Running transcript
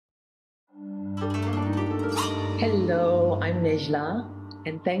Hello, I'm Nejla,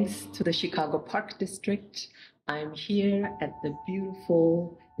 and thanks to the Chicago Park District, I'm here at the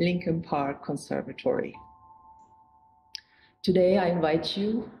beautiful Lincoln Park Conservatory. Today, I invite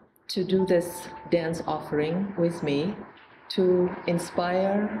you to do this dance offering with me to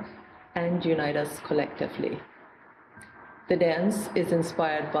inspire and unite us collectively. The dance is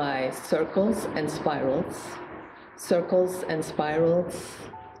inspired by circles and spirals. Circles and spirals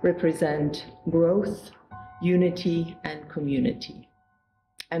represent growth, unity, and community.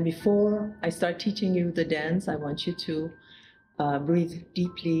 And before I start teaching you the dance, I want you to breathe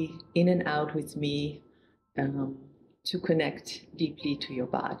deeply in and out with me to connect deeply to your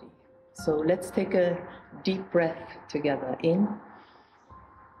body. So let's take a deep breath together in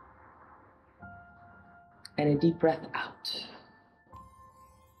and a deep breath out.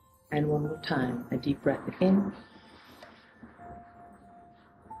 And one more time, a deep breath in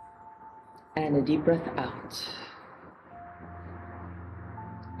and a deep breath out.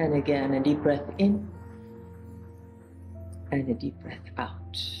 And again, a deep breath in and a deep breath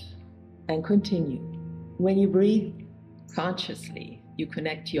out. And continue. When you breathe consciously, you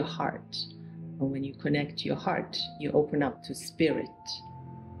connect to your heart. And when you connect to your heart, you open up to spirit.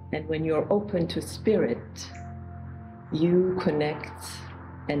 And when you're open to spirit, you connect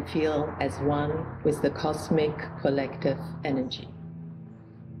and feel as one with the cosmic collective energy.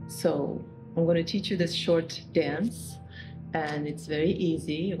 So I'm going to teach you this short dance, and it's very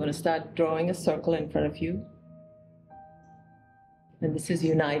easy. You're going to start drawing a circle in front of you. And this is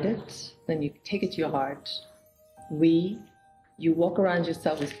united. Then you take it to your heart. You walk around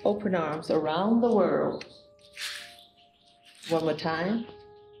yourself with open arms around the world. One more time.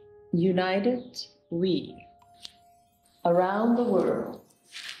 United, we. Around the world.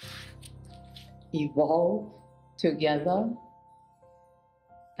 Evolve together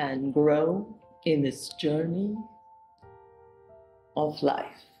and grow in this journey of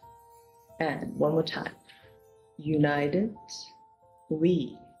life. And one more time. United,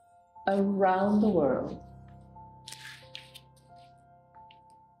 we. Around the world.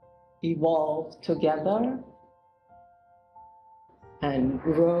 Evolve together and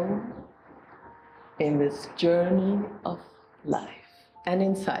grow in this journey of life, and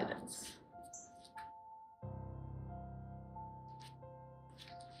in silence.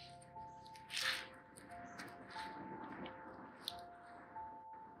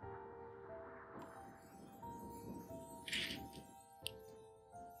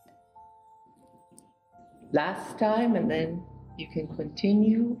 Last time, and then you can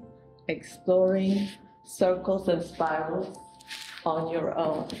continue exploring circles and spirals on your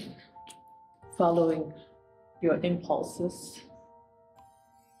own, following your impulses.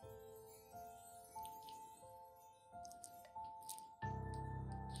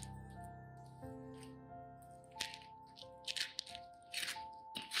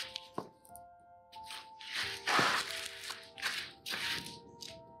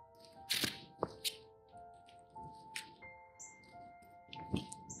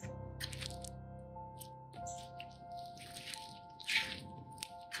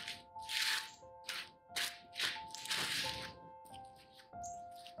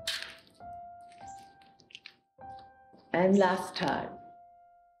 And last time,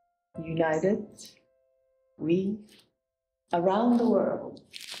 united, we, around the world,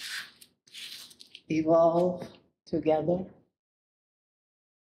 evolve together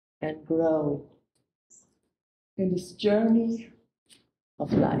and grow in this journey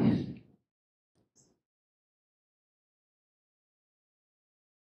of life.